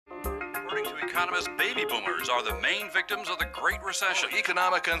According to economists, baby boomers are the main victims of the Great Recession.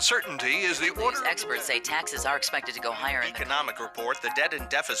 Economic uncertainty is the order. These experts say taxes are expected to go higher. Economic report, the debt and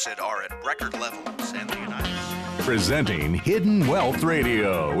deficit are at record levels, and the United States. Presenting Hidden Wealth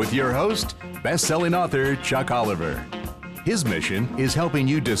Radio with your host, best-selling author Chuck Oliver. His mission is helping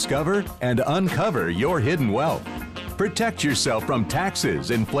you discover and uncover your hidden wealth. Protect yourself from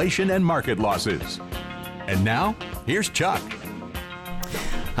taxes, inflation, and market losses. And now, here's Chuck.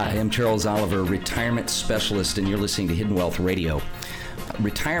 Hi, I'm Charles Oliver, retirement specialist, and you're listening to Hidden Wealth Radio.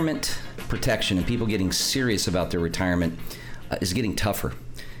 Retirement protection and people getting serious about their retirement is getting tougher.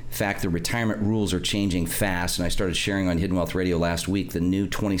 In fact, the retirement rules are changing fast, and I started sharing on Hidden Wealth Radio last week the new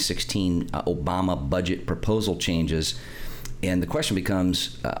 2016 Obama budget proposal changes. And the question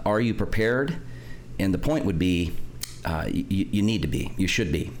becomes, are you prepared? And the point would be, you need to be, you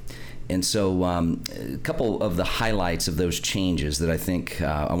should be. And so a couple of the highlights of those changes that I think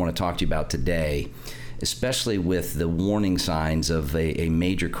I want to talk to you about today, especially with the warning signs of a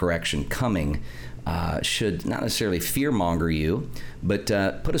major correction coming, should not necessarily fear-monger you, but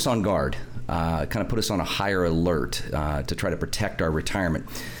put us on guard, kind of put us on a higher alert to try to protect our retirement.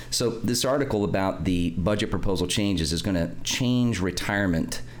 So this article about the budget proposal changes is going to change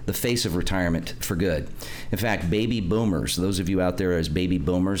retirement, the face of retirement for good. In fact, baby boomers, those of you out there as baby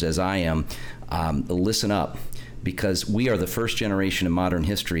boomers, as I am, listen up, because we are the first generation in modern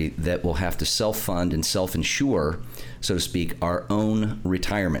history that will have to self-fund and self-insure, so to speak, our own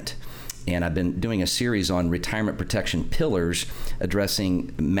retirement. And I've been doing a series on retirement protection pillars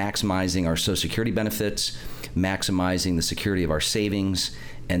addressing maximizing our Social Security benefits, maximizing the security of our savings,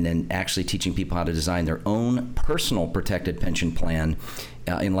 and then actually teaching people how to design their own personal protected pension plan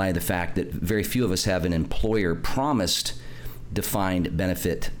in light of the fact that very few of us have an employer promised defined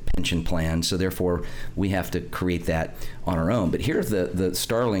benefit pension plan, so therefore we have to create that on our own. But here's the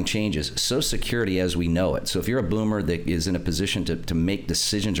startling changes. Social Security as we know it. So if you're a boomer that is in a position to make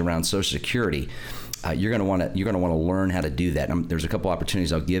decisions around Social Security, you're going to want to learn how to do that. There's a couple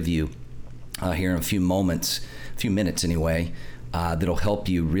opportunities I'll give you here in a few minutes anyway, that'll help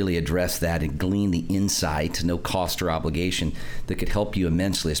you really address that and glean the insight, no cost or obligation, that could help you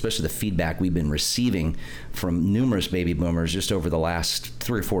immensely, especially the feedback we've been receiving from numerous baby boomers just over the last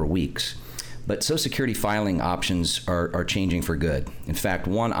 3 or 4 weeks. But Social Security filing options are changing for good. In fact,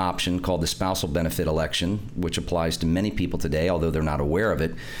 one option called the spousal benefit election, which applies to many people today, although they're not aware of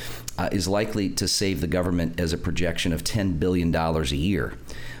it, is likely to save the government as a projection of $10 billion a year.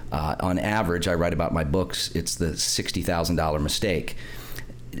 On average, I write about my books, it's the $60,000 mistake.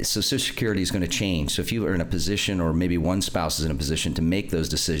 So Social Security is going to change. So if you are in a position, or maybe one spouse is in a position to make those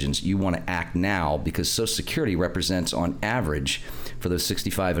decisions, you want to act now, because Social Security represents, on average, for those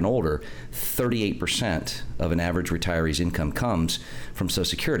 65 and older, 38% of an average retiree's income comes from Social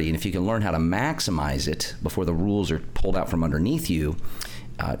Security. And if you can learn how to maximize it before the rules are pulled out from underneath you,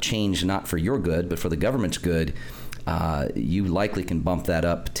 change not for your good, but for the government's good, you likely can bump that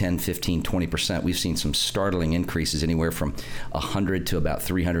up 10, 15, 20%. We've seen some startling increases, anywhere from 100 to about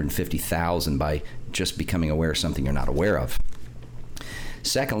 350,000 by just becoming aware of something you're not aware of.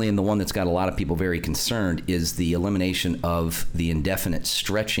 Secondly, and the one that's got a lot of people very concerned, is the elimination of the indefinite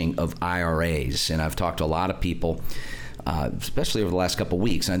stretching of IRAs. And I've talked to a lot of people, especially over the last couple of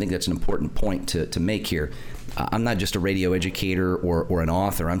weeks, and I think that's an important point to make here. I'm not just a radio educator or an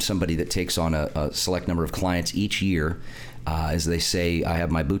author. I'm somebody that takes on a select number of clients each year. As they say, I have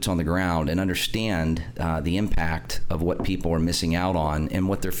my boots on the ground and understand the impact of what people are missing out on and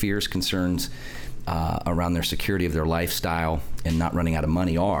what their fears, concerns around their security of their lifestyle and not running out of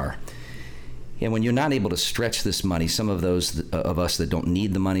money are. And when you're not able to stretch this money, some of those of us that don't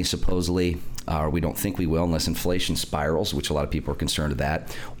need the money supposedly, or we don't think we will unless inflation spirals, which a lot of people are concerned of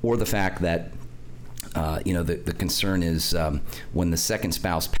that, or the fact that the concern is when the second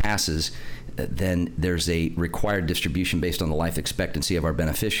spouse passes, then there's a required distribution based on the life expectancy of our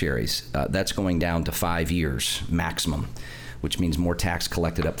beneficiaries. That's going down to 5 years maximum, which means more tax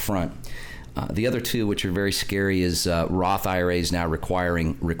collected up front. The other two, which are very scary, is Roth IRAs now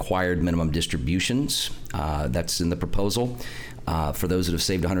requiring required minimum distributions. That's in the proposal. For those that have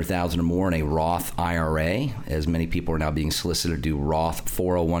saved $100,000 or more in a Roth IRA, as many people are now being solicited to do Roth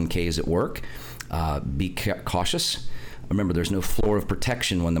 401ks at work, be cautious. Remember, there's no floor of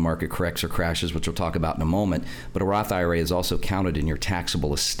protection when the market corrects or crashes, which we'll talk about in a moment. But a Roth IRA is also counted in your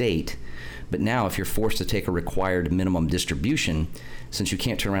taxable estate. But now, if you're forced to take a required minimum distribution, since you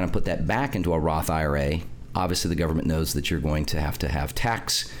can't turn around and put that back into a Roth IRA, obviously the government knows that you're going to have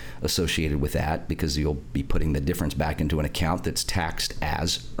tax associated with that, because you'll be putting the difference back into an account that's taxed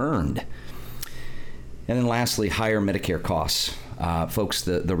as earned. And then lastly, higher Medicare costs. Folks,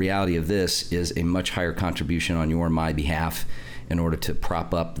 the reality of this is a much higher contribution on your and my behalf in order to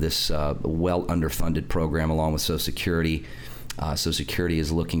prop up this well underfunded program along with Social Security. Social Security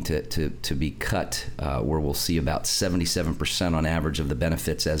is looking to be cut, where we'll see about 77% on average of the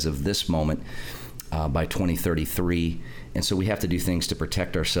benefits as of this moment by 2033. And so we have to do things to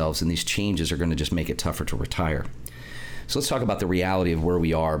protect ourselves, and these changes are going to just make it tougher to retire. So let's talk about the reality of where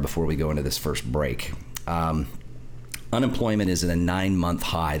we are before we go into this first break. Unemployment is at a 9-month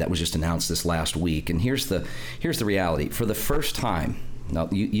high. That was just announced this last week. And here's the reality. For the first time, now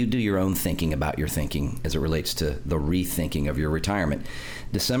you do your own thinking about your thinking as it relates to the rethinking of your retirement.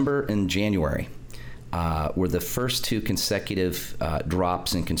 December and January were the first two consecutive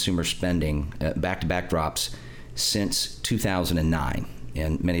drops in consumer spending, back-to-back drops, since 2009.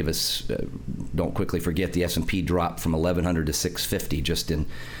 And many of us don't quickly forget the S&P dropped from 1,100 to 650 just in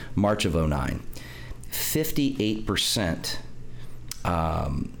March of 2009. 58%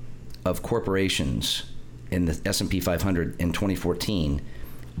 of corporations in the S&P 500 in 2014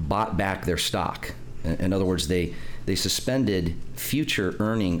 bought back their stock. In other words, they suspended future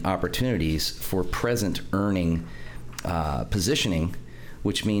earning opportunities for present earning positioning,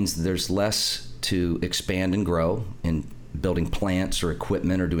 which means there's less to expand and grow in building plants or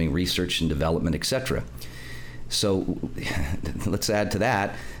equipment or doing research and development, etc. So let's add to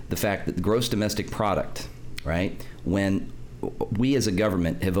that the fact that the gross domestic product, right? When we as a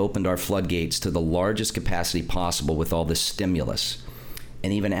government have opened our floodgates to the largest capacity possible with all this stimulus,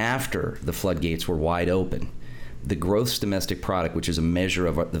 and even after the floodgates were wide open, the gross domestic product, which is a measure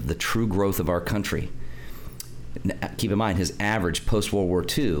of the true growth of our country, keep in mind, has averaged post-World War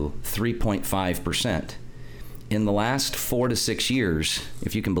II 3.5%. In the last 4 to 6 years,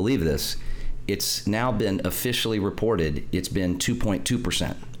 if you can believe this, it's now been officially reported it's been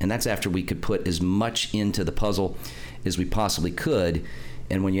 2.2%. And that's after we could put as much into the puzzle as we possibly could.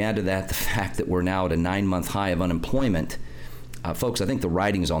 And when you add to that the fact that we're now at a 9-month high of unemployment, folks, I think the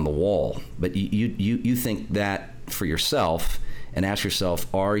writing's on the wall. But you think that for yourself and ask yourself,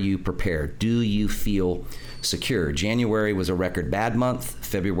 are you prepared? Do you feel secure? January was a record bad month.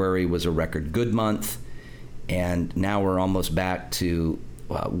 February was a record good month. And now we're almost back to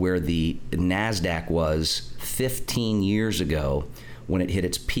where the NASDAQ was 15 years ago when it hit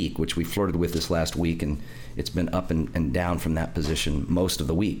its peak, which we flirted with this last week, and it's been up and down from that position most of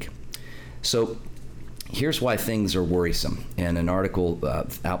the week. So here's why things are worrisome. In an article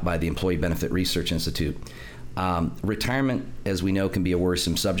out by the Employee Benefit Research Institute, retirement, as we know, can be a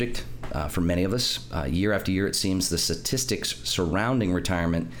worrisome subject for many of us. Year after year, it seems the statistics surrounding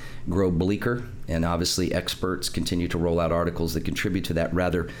retirement grow bleaker, and obviously experts continue to roll out articles that contribute to that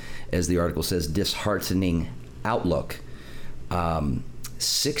rather, as the article says, disheartening outlook.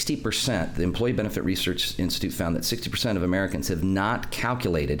 60%, the Employee Benefit Research Institute found that 60% of Americans have not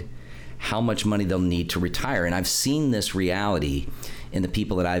calculated how much money they'll need to retire. And I've seen this reality in the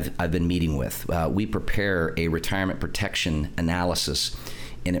people that I've been meeting with. We prepare a retirement protection analysis,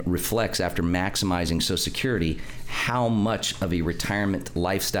 and it reflects, after maximizing Social Security, how much of a retirement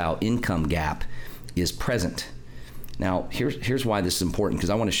lifestyle income gap is present. Now, here's why this is important,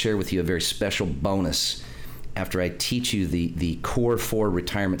 because I want to share with you a very special bonus after I teach you the core 4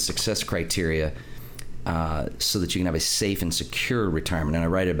 retirement success criteria so that you can have a safe and secure retirement. And I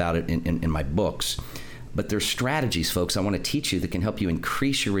write about it in my books. But there's strategies, folks, I want to teach you that can help you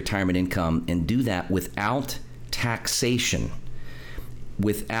increase your retirement income and do that without taxation,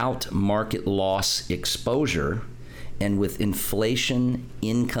 without market loss exposure, and with inflation,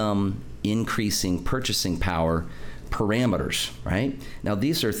 income, increasing purchasing power parameters, right? Now,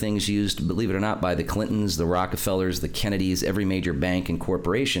 these are things used, believe it or not, by the Clintons, the Rockefellers, the Kennedys, every major bank and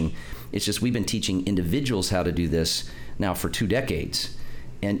corporation. It's just we've been teaching individuals how to do this now for 2 decades.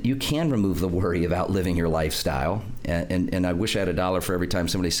 And you can remove the worry of outliving your lifestyle. And I wish I had $1 for every time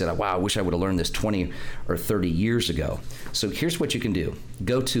somebody said, wow, I wish I would have learned this 20 or 30 years ago. So here's what you can do.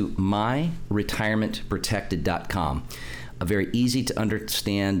 Go to myretirementprotected.com, a very easy to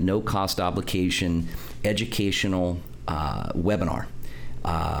understand, no cost obligation, educational webinar.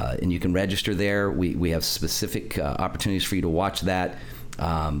 And you can register there. We have specific opportunities for you to watch that,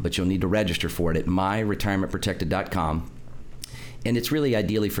 but you'll need to register for it at myretirementprotected.com. And it's really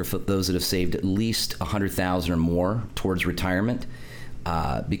ideally for those that have saved at least $100,000 or more towards retirement,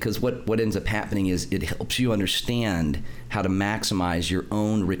 because what ends up happening is it helps you understand how to maximize your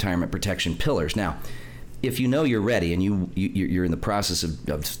own retirement protection pillars. Now, if you know you're ready and you're in the process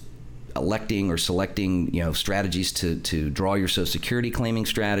of electing or selecting, strategies to draw your Social Security claiming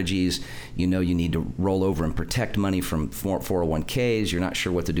strategies. You need to roll over and protect money from 401ks. You're not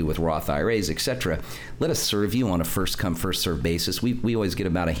sure what to do with Roth IRAs, etc. Let us serve you on a first come, first serve basis. We always get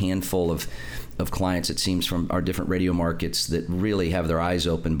about a handful of clients, it seems, from our different radio markets that really have their eyes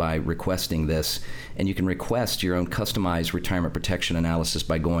open by requesting this. And you can request your own customized retirement protection analysis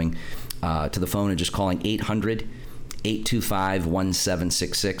by going to the phone and just calling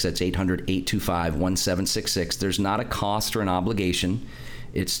 800-825-1766. That's 800-825-1766. There's not a cost or an obligation.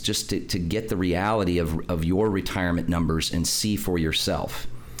 It's just to get the reality of your retirement numbers and see for yourself.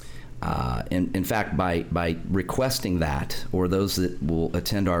 In fact, by requesting that, or those that will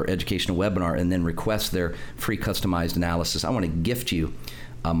attend our educational webinar and then request their free customized analysis, I want to gift you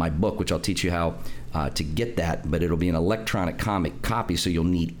my book, which I'll teach you how to get that, but it'll be an electronic copy, so you'll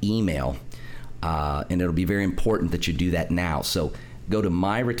need email. And it'll be very important that you do that now. So go to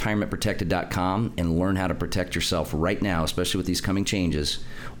myretirementprotected.com and learn how to protect yourself right now, especially with these coming changes.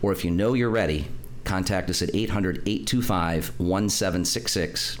 Or if you know you're ready, contact us at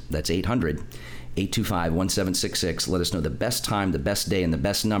 800-825-1766. That's 800-825-1766. Let us know the best time, the best day, and the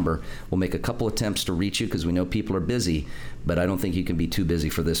best number. We'll make a couple attempts to reach you because we know people are busy, but I don't think you can be too busy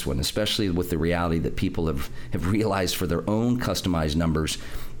for this one, especially with the reality that people have realized for their own customized numbers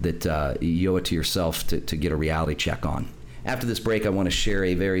that you owe it to yourself to get a reality check on. After this break, I want to share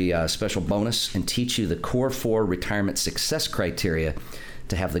a very special bonus and teach you the Core 4 retirement success criteria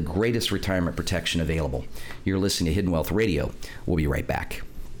to have the greatest retirement protection available. You're listening to Hidden Wealth Radio. We'll be right back.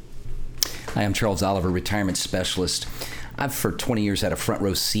 Hi, I'm Charles Oliver, retirement specialist. I've for 20 years had a front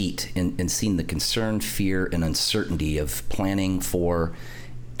row seat and seen the concern, fear, and uncertainty of planning for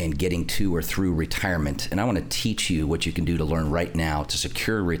and getting to or through retirement. And I want to teach you what you can do to learn right now to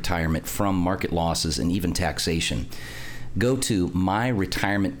secure retirement from market losses and even taxation. Go to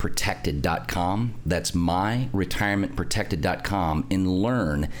myretirementprotected.com. That's myretirementprotected.com and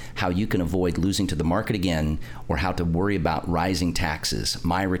learn how you can avoid losing to the market again or how to worry about rising taxes.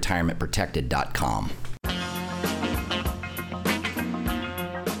 myretirementprotected.com.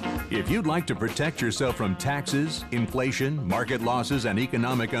 If you'd like to protect yourself from taxes, inflation, market losses, and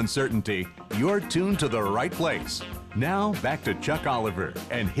economic uncertainty, you're tuned to the right place. Now, back to Chuck Oliver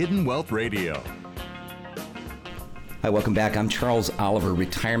and Hidden Wealth Radio. Hi, welcome back. I'm Charles Oliver,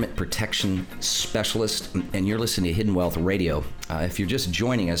 retirement protection specialist, and you're listening to Hidden Wealth Radio. If you're just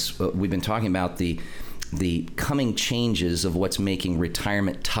joining us, we've been talking about the coming changes of what's making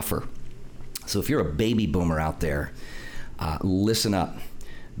retirement tougher. So if you're a baby boomer out there, listen up,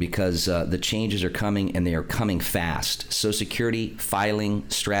 because the changes are coming and they are coming fast. Social Security filing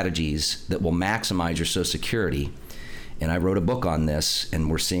strategies that will maximize your Social Security. And I wrote a book on this,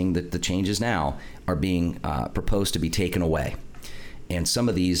 and we're seeing that the changes now are being proposed to be taken away. And some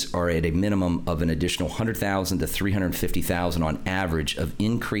of these are at a minimum of an additional $100,000 to $350,000 on average of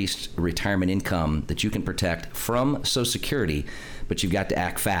increased retirement income that you can protect from Social Security, but you've got to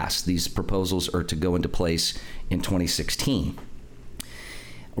act fast. These proposals are to go into place in 2016.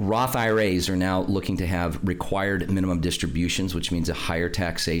 Roth IRAs are now looking to have required minimum distributions, which means a higher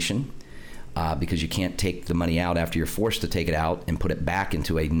taxation. Because you can't take the money out after you're forced to take it out and put it back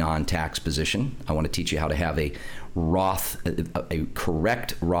into a non-tax position. I want to teach you how to have a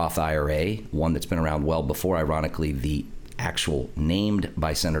correct Roth IRA, one that's been around well before, ironically, the actual named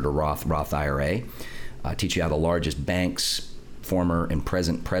by Senator Roth IRA. Teach you how the largest banks, former and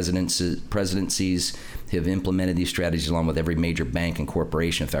present presidencies have implemented these strategies along with every major bank and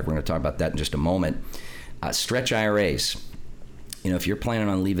corporation. In fact, we're going to talk about that in just a moment. Stretch IRAs. If you're planning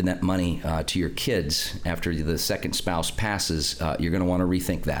on leaving that money to your kids after the second spouse passes, you're going to want to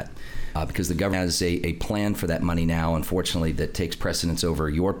rethink that because the government has a plan for that money now, unfortunately, that takes precedence over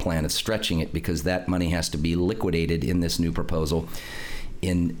your plan of stretching it because that money has to be liquidated in this new proposal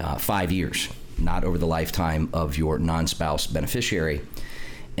in 5 years, not over the lifetime of your non-spouse beneficiary.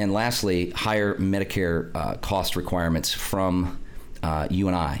 And lastly, higher Medicare cost requirements from you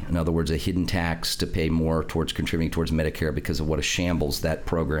and I. In other words, a hidden tax to pay more towards contributing towards Medicare because of what a shambles that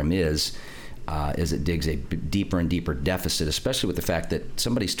program is as it digs a deeper and deeper deficit, especially with the fact that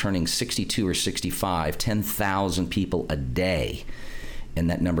somebody's turning 62 or 65, 10,000 people a day. And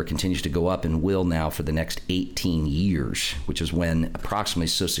that number continues to go up and will now for the next 18 years, which is when approximately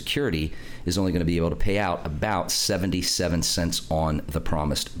Social Security is only going to be able to pay out about 77 cents on the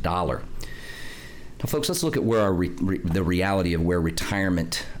promised dollar. Now, folks, let's look at where the reality of where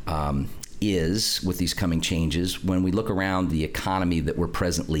retirement is with these coming changes when we look around the economy that we're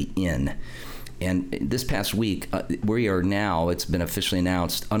presently in. And this past week, we are now, it's been officially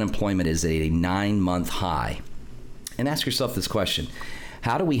announced, unemployment is at a 9-month high. And ask yourself this question: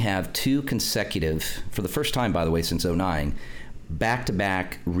 How do we have two consecutive, for the first time, by the way, since 2009,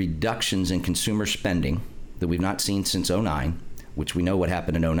 back-to-back reductions in consumer spending that we've not seen since 2009, which we know what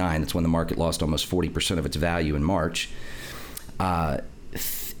happened in 2009. That's when the market lost almost 40% of its value in March.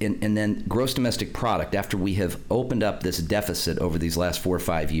 And then gross domestic product, after we have opened up this deficit over these last 4 or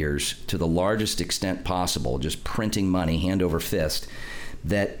 5 years to the largest extent possible, just printing money hand over fist,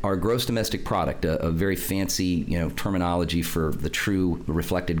 that our gross domestic product, a very fancy terminology for the true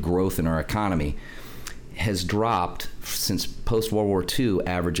reflected growth in our economy, has dropped since post-World War II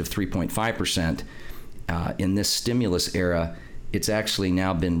average of 3.5%. In this stimulus era, it's actually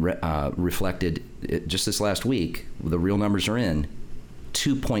now been reflected just this last week. The real numbers are in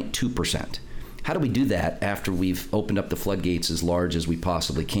 2.2%. How do we do that after we've opened up the floodgates as large as we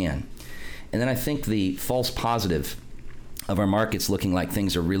possibly can? And then I think the false positive of our markets looking like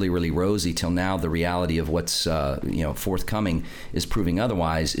things are really, really rosy till now, the reality of what's forthcoming is proving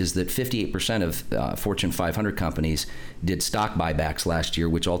otherwise, is that 58% of Fortune 500 companies did stock buybacks last year,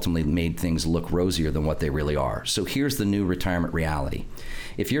 which ultimately made things look rosier than what they really are. So here's the new retirement reality.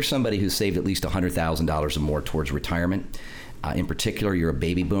 If you're somebody who's saved at least $100,000 or more towards retirement, in particular, you're a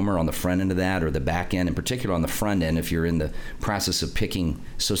baby boomer on the front end of that, or the back end, in particular on the front end, if you're in the process of picking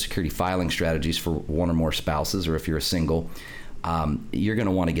Social Security filing strategies for one or more spouses, or if you're a single, you're going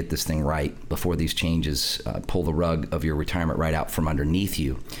to want to get this thing right before these changes pull the rug of your retirement right out from underneath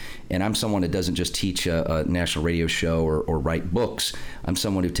you. And I'm someone that doesn't just teach a national radio show or write books. I'm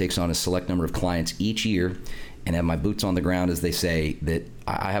someone who takes on a select number of clients each year and have my boots on the ground, as they say, that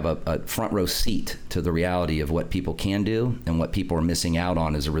I have a front row seat to the reality of what people can do and what people are missing out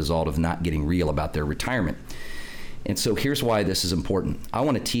on as a result of not getting real about their retirement. And so here's why this is important. I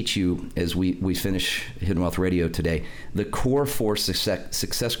want to teach you, as we finish Hidden Wealth Radio today, the core 4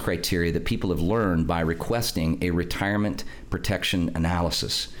 success criteria that people have learned by requesting a retirement protection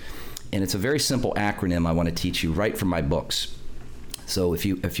analysis. And it's a very simple acronym I want to teach you right from my books. So if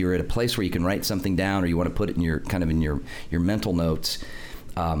you're at a place where you can write something down, or you want to put it in your mental notes,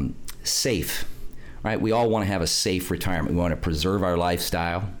 SAFE, right? We all want to have a safe retirement. We want to preserve our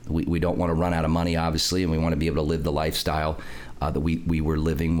lifestyle. We don't want to run out of money, obviously, and we want to be able to live the lifestyle that we were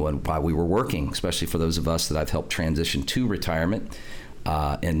living while we were working, especially for those of us that I've helped transition to retirement,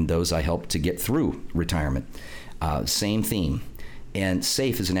 and those I helped to get through retirement. Same theme. And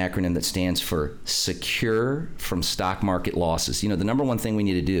SAFE is an acronym that stands for Secure from Stock Market Losses. The number one thing we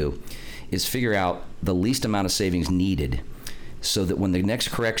need to do is figure out the least amount of savings needed so that when the next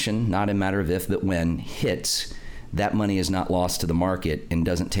correction, not a matter of if, but when, hits, that money is not lost to the market and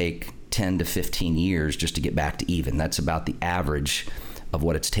doesn't take 10 to 15 years just to get back to even. That's about the average of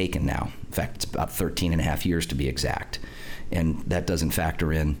what it's taken now. In fact, it's about 13 and a half years to be exact. And that doesn't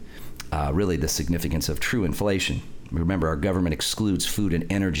factor in really the significance of true inflation. Remember, our government excludes food and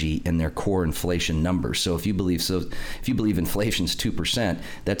energy in their core inflation numbers. So if you believe inflation's 2%,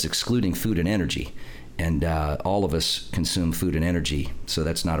 that's excluding food and energy. And all of us consume food and energy, so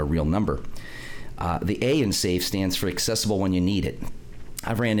that's not a real number. The A in SAFE stands for accessible when you need it.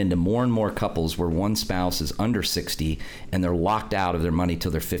 I've ran into more and more couples where one spouse is under 60 and they're locked out of their money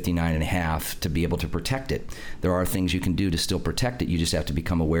till they're 59 and a half to be able to protect it. There are things you can do to still protect it. You just have to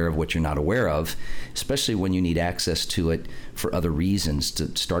become aware of what you're not aware of, especially when you need access to it for other reasons,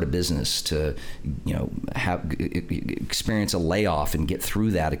 to start a business, to experience a layoff and get through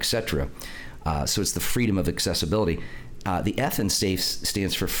that, etc. So it's the freedom of accessibility. The F in SAFE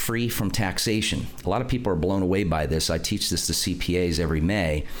stands for free from taxation. A lot of people are blown away by this. I teach this to CPAs every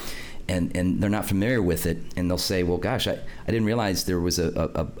May, and they're not familiar with it, and they'll say, well, gosh, I didn't realize there was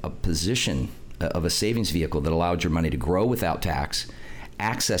a position of a savings vehicle that allowed your money to grow without tax,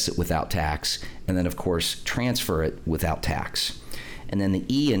 access it without tax, and then, of course, transfer it without tax. And then the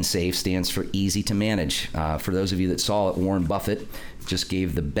E in SAFE stands for easy to manage. For those of you that saw it, Warren Buffett just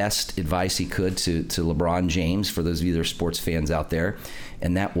gave the best advice he could to LeBron James, for those of you that are sports fans out there,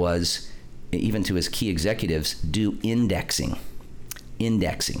 and that was, even to his key executives, do indexing.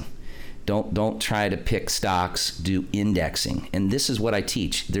 Indexing. Don't try to pick stocks, do indexing. And this is what I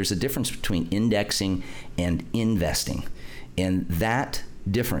teach. There's a difference between indexing and investing. And that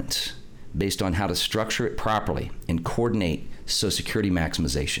difference, based on how to structure it properly and coordinate Social Security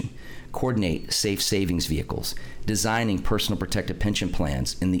maximization, coordinate safe savings vehicles, designing personal protective pension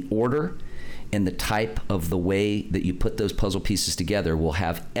plans in the order and the type of the way that you put those puzzle pieces together, will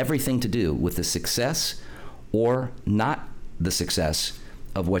have everything to do with the success or not the success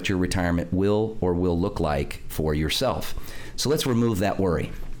of what your retirement will or will look like for yourself. So let's remove that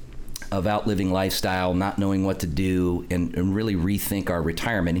worry. of outliving lifestyle, not knowing what to do, and really rethink our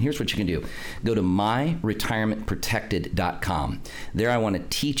retirement. And here's what you can do. Go to myretirementprotected.com. There I want to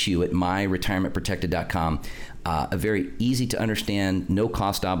teach you at myretirementprotected.com a very easy to understand, no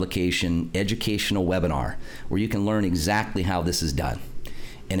cost obligation, educational webinar where you can learn exactly how this is done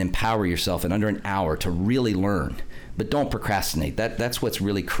and empower yourself in under an hour to really learn. But don't procrastinate. That's what's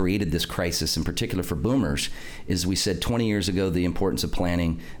really created this crisis, in particular for boomers, is we said 20 years ago the importance of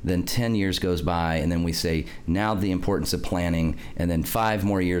planning, then 10 years goes by, and then we say now the importance of planning, and then 5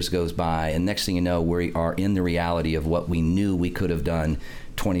 more years goes by, and next thing you know, we are in the reality of what we knew we could have done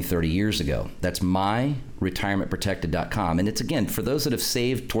 20, 30 years ago. That's myretirementprotected.com. And it's, again, for those that have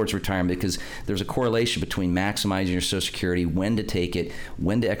saved towards retirement, because there's a correlation between maximizing your Social Security, when to take it,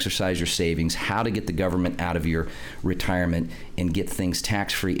 when to exercise your savings, how to get the government out of your retirement and get things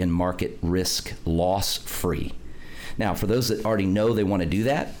tax-free and market risk loss-free. Now, for those that already know they want to do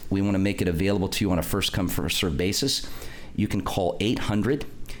that, we want to make it available to you on a first-come, first-served basis. You can call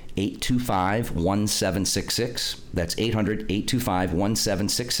 800-825-1766. That's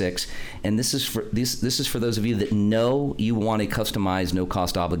 800-825-1766. And this is for those of you that know you want a customized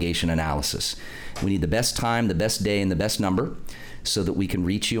no-cost obligation analysis. We need the best time, the best day, and the best number so that we can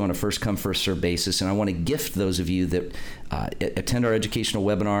reach you on a first-come, first-served basis. And I want to gift those of you that attend our educational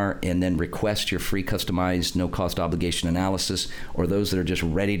webinar and then request your free customized no-cost obligation analysis, or those that are just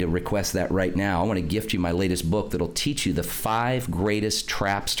ready to request that right now. I want to gift you my latest book that'll teach you the 5 greatest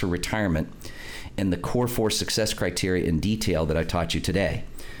traps to retirement and the core 4 success criteria in detail that I taught you today.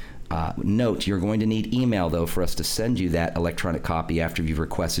 Note, you're going to need email, though, for us to send you that electronic copy after you've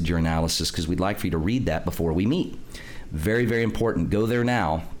requested your analysis, because we'd like for you to read that before we meet. Very, very important. Go there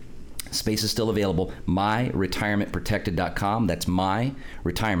now. Space is still available. myretirementprotected.com. That's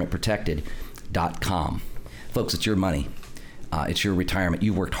myretirementprotected.com. Folks, it's your money. It's your retirement.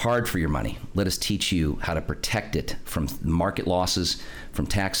 You worked hard for your money. Let us teach you how to protect it from market losses, from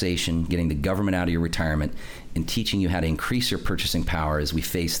taxation, getting the government out of your retirement, and teaching you how to increase your purchasing power as we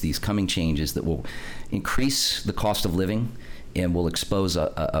face these coming changes that will increase the cost of living and will expose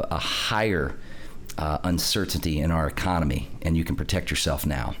a higher uncertainty in our economy, and you can protect yourself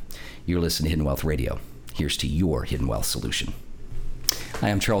now. You're listening to Hidden Wealth Radio. Here's to your Hidden Wealth solution. Hi,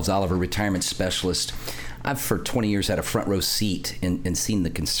 I'm Charles Oliver, retirement specialist. I've for 20 years had a front row seat and seen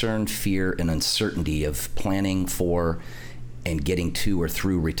the concern, fear, and uncertainty of planning for and getting to or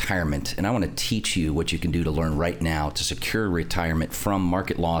through retirement. And I want to teach you what you can do to learn right now to secure retirement from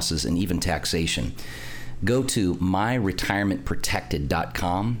market losses and even taxation. Go to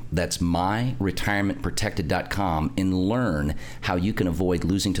myretirementprotected.com. That's myretirementprotected.com, and learn how you can avoid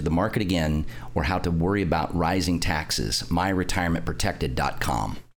losing to the market again or how to worry about rising taxes. myretirementprotected.com.